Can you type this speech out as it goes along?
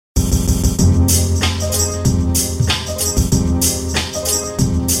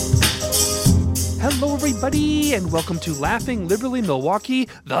everybody, and welcome to Laughing Liberally Milwaukee,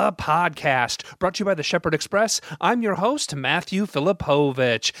 the podcast, brought to you by the Shepherd Express. I'm your host, Matthew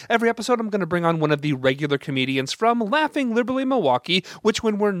Filipovich. Every episode, I'm going to bring on one of the regular comedians from Laughing Liberally Milwaukee, which,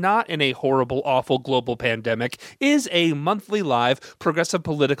 when we're not in a horrible, awful global pandemic, is a monthly live progressive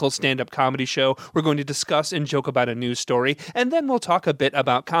political stand-up comedy show. We're going to discuss and joke about a news story, and then we'll talk a bit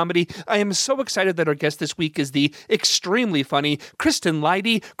about comedy. I am so excited that our guest this week is the extremely funny Kristen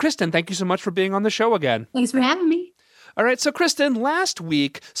Leidy. Kristen, thank you so much for being on the show again. Thanks for having me. All right, so Kristen, last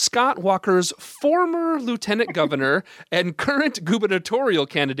week, Scott Walker's former lieutenant governor and current gubernatorial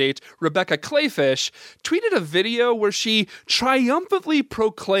candidate, Rebecca Kleefisch, tweeted a video where she triumphantly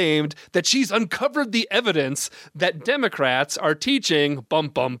proclaimed that she's uncovered the evidence that Democrats are teaching,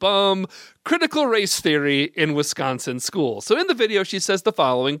 critical race theory in Wisconsin schools. So in the video, she says the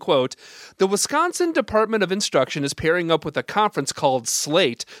following, quote, "The Wisconsin Department of Instruction is pairing up with a conference called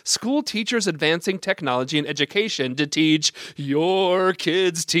SLATE, School Teachers Advancing Technology and Education, to teach your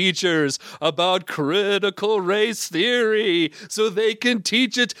kids' teachers about critical race theory so they can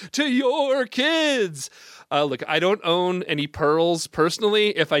teach it to your kids." Look, I don't own any pearls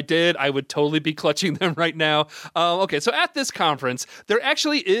personally. If I did, I would totally be clutching them right now. Okay, so at this conference, there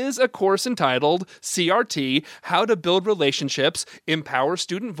actually is a course entitled CRT, How to Build Relationships, Empower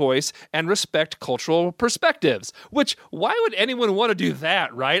Student Voice, and Respect Cultural Perspectives, which, why would anyone want to do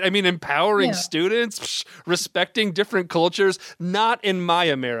that, right? I mean, empowering students, respecting different cultures, not in my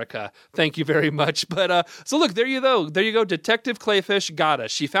America. Thank you very much. But so look, there you go. There you go. Detective Kleefisch got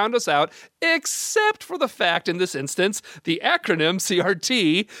us. She found us out, except for the fact in this instance, the acronym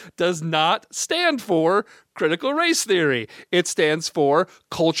CRT does not stand for critical race theory. It stands for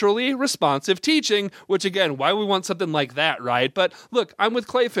culturally responsive teaching, which again, why we want something like that, right? But look, I'm with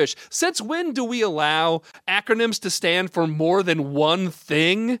Kleefisch. Since when do we allow acronyms to stand for more than one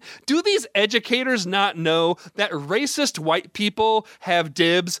thing? Do these educators not know that racist white people have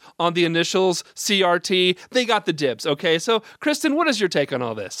dibs on the initials CRT? They got the dibs, okay? So, Kristen, what is your take on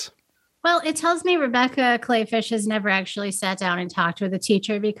all this? Well, it tells me Rebecca Kleefisch has never actually sat down and talked with a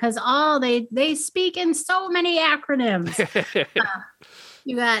teacher because they speak in so many acronyms.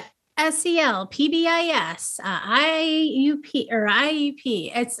 You got SEL, PBIS, IUP or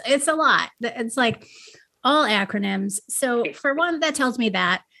IEP. It's a lot. It's like all acronyms. So for one, that tells me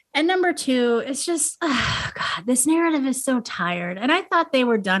that. And number two, it's just, God, this narrative is so tired. And I thought they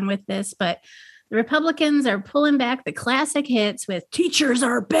were done with this, but the Republicans are pulling back the classic hits with teachers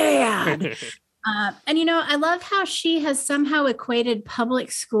are bad. And, I love how she has somehow equated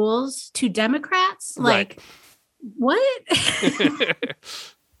public schools to Democrats. Like, what?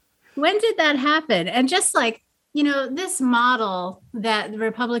 When did that happen? And just like, this model that the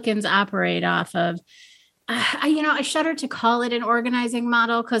Republicans operate off of, I shudder to call it an organizing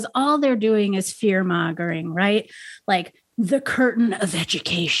model because all they're doing is fear-mongering, right? Like, the curtain of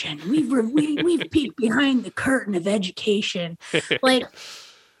education. We've peeked behind the curtain of education. Like,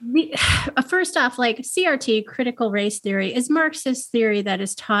 first off, like CRT, critical race theory, is Marxist theory that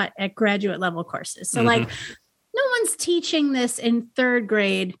is taught at graduate level courses. So like, no one's teaching this in third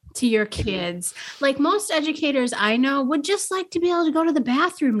grade to your kids. Like most educators I know would just like to be able to go to the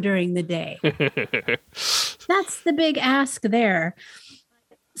bathroom during the day. That's the big ask there.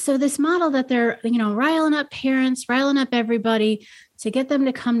 So this model that they're, riling up parents, riling up everybody to get them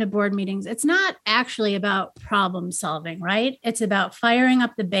to come to board meetings, it's not actually about problem solving, right? It's about firing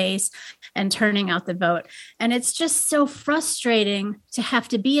up the base and turning out the vote. And it's just so frustrating to have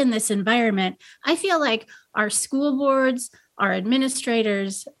to be in this environment. I feel like our school boards, our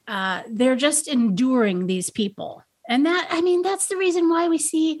administrators, they're just enduring these people. And that's the reason why we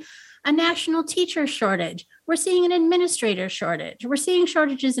see a national teacher shortage. We're seeing an administrator shortage. We're seeing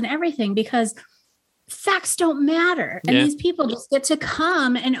shortages in everything because facts don't matter. And these people just get to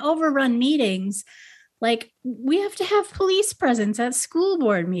come and overrun meetings. Like, we have to have police presence at school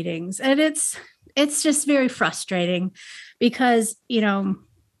board meetings. And it's just very frustrating because,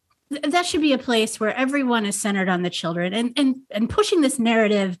 that should be a place where everyone is centered on the children and pushing this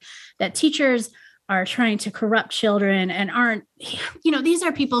narrative that teachers are trying to corrupt children and aren't, these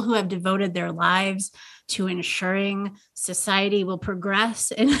are people who have devoted their lives to ensuring society will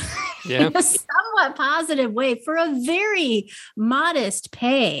progress in a somewhat positive way for a very modest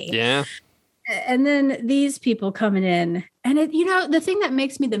pay. Yeah. And then these people coming in and the thing that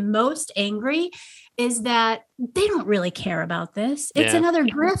makes me the most angry is that they don't really care about this. It's another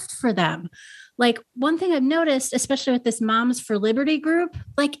grift for them. Like, one thing I've noticed, especially with this Moms for Liberty group,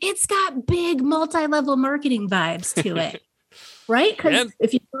 like, it's got big multi-level marketing vibes to it. right? Because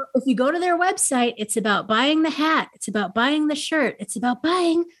if you go to their website, it's about buying the hat, it's about buying the shirt, it's about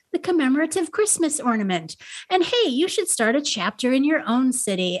buying the commemorative Christmas ornament. And hey, you should start a chapter in your own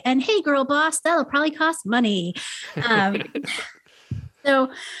city. And hey, girl boss, that'll probably cost money.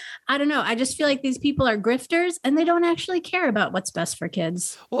 So I don't know. I just feel like these people are grifters and they don't actually care about what's best for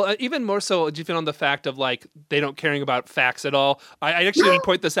kids. Well, even more so, do you feel on the fact of like they don't caring about facts at all? I actually didn't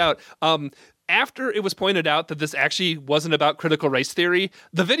point this out. After it was pointed out that this actually wasn't about critical race theory,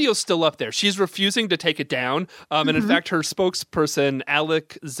 the video's still up there. She's refusing to take it down. And in fact, her spokesperson,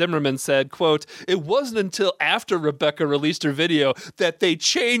 Alec Zimmerman, said, quote, "It wasn't until after Rebecca released her video that they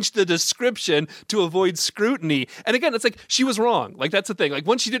changed the description to avoid scrutiny." And again, it's like she was wrong. Like, that's the thing. Like,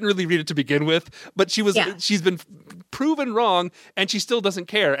 one, she didn't really read it to begin with, but she's been proven wrong and she still doesn't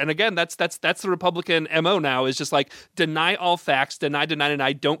care. And again, that's the Republican MO now, is just like deny all facts, deny,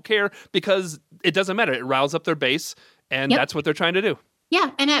 don't care, because it doesn't matter. It riles up their base, and that's what they're trying to do. Yeah.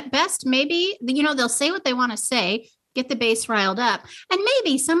 And at best, maybe, they'll say what they want to say, get the base riled up, and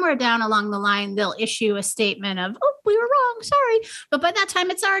maybe somewhere down along the line, they'll issue a statement of, "Oh, we were wrong, sorry." But by that time,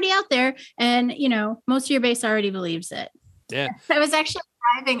 it's already out there, and, most of your base already believes it. Yeah. I was actually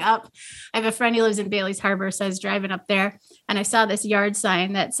driving up. I have a friend who lives in Bailey's Harbor, so I was driving up there and I saw this yard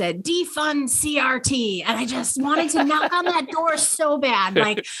sign that said defund CRT. And I just wanted to knock on that door so bad.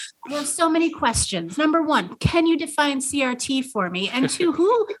 Like, I have so many questions. Number one, can you define CRT for me? And two,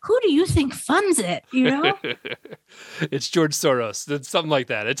 who do you think funds it? It's George Soros. It's something like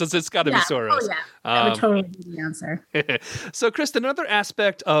that. It's got to be Soros. Oh, yeah. That would totally be the answer. So, Kristen, another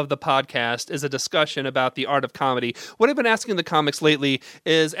aspect of the podcast is a discussion about the art of comedy. What I've been asking the comics lately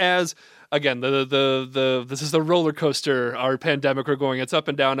is, as again, this is the roller coaster, our pandemic we're going. It's up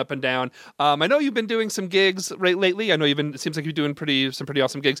and down, up and down. I know you've been doing some gigs lately. I know it seems like you're doing some pretty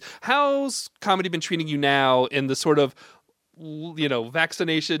awesome gigs. How's comedy been treating you now in the sort of,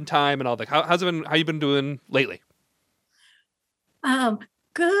 vaccination time and all that? How you been doing lately?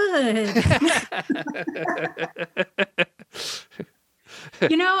 Good.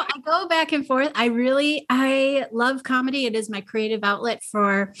 I go back and forth. I love comedy. It is my creative outlet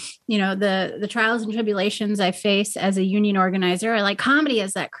for, the trials and tribulations I face as a union organizer. I like comedy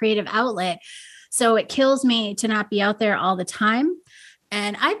as that creative outlet. So it kills me to not be out there all the time.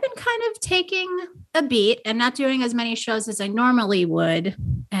 And I've been kind of taking a beat and not doing as many shows as I normally would.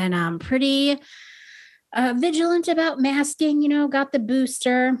 And I'm pretty vigilant about masking, got the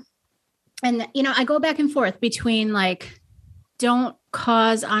booster. And, I go back and forth between like, don't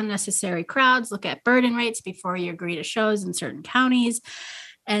cause unnecessary crowds, look at burden rates before you agree to shows in certain counties,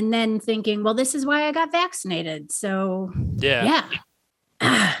 and then thinking, well, this is why I got vaccinated. So yeah.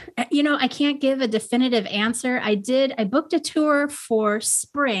 I can't give a definitive answer. I booked a tour for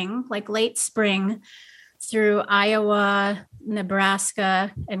spring, like late spring, through Iowa,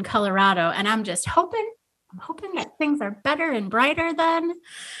 Nebraska, and Colorado. And I'm just hoping that things are better and brighter then.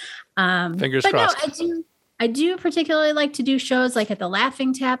 Fingers crossed. No, I do particularly like to do shows like at the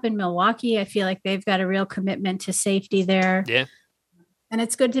Laughing Tap in Milwaukee. I feel like they've got a real commitment to safety there. Yeah. And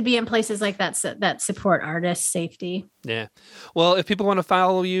it's good to be in places like that that support artists' safety. Yeah. Well, if people want to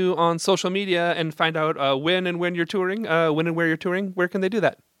follow you on social media and find out when and where you're touring, where can they do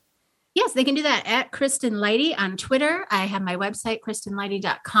that? Yes, they can do that at Kristen Leidy on Twitter. I have my website,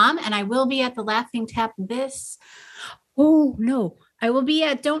 KristenLeidy.com, and I will be at the Laughing Tap I will be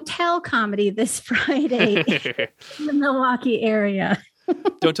at Don't Tell Comedy this Friday in the Milwaukee area.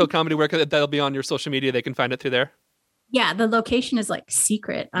 Don't Tell Comedy, that'll be on your social media. They can find it through there. Yeah, the location is like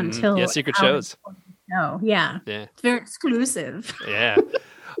secret until secret shows. No, yeah, it's very exclusive. Yeah.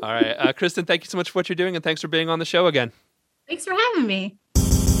 All right, Kristen, thank you so much for what you're doing, and thanks for being on the show again. Thanks for having me.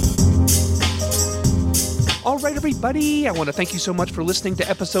 All right, everybody, I want to thank you so much for listening to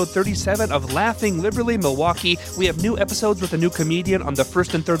episode 37 of Laughing Liberally Milwaukee. We have new episodes with a new comedian on the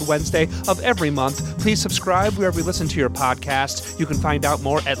first and third Wednesday of every month. Please subscribe wherever you listen to your podcasts. You can find out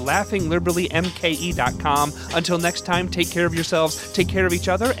more at laughingliberallymke.com. Until next time, take care of yourselves, take care of each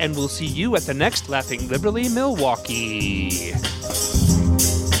other, and we'll see you at the next Laughing Liberally Milwaukee.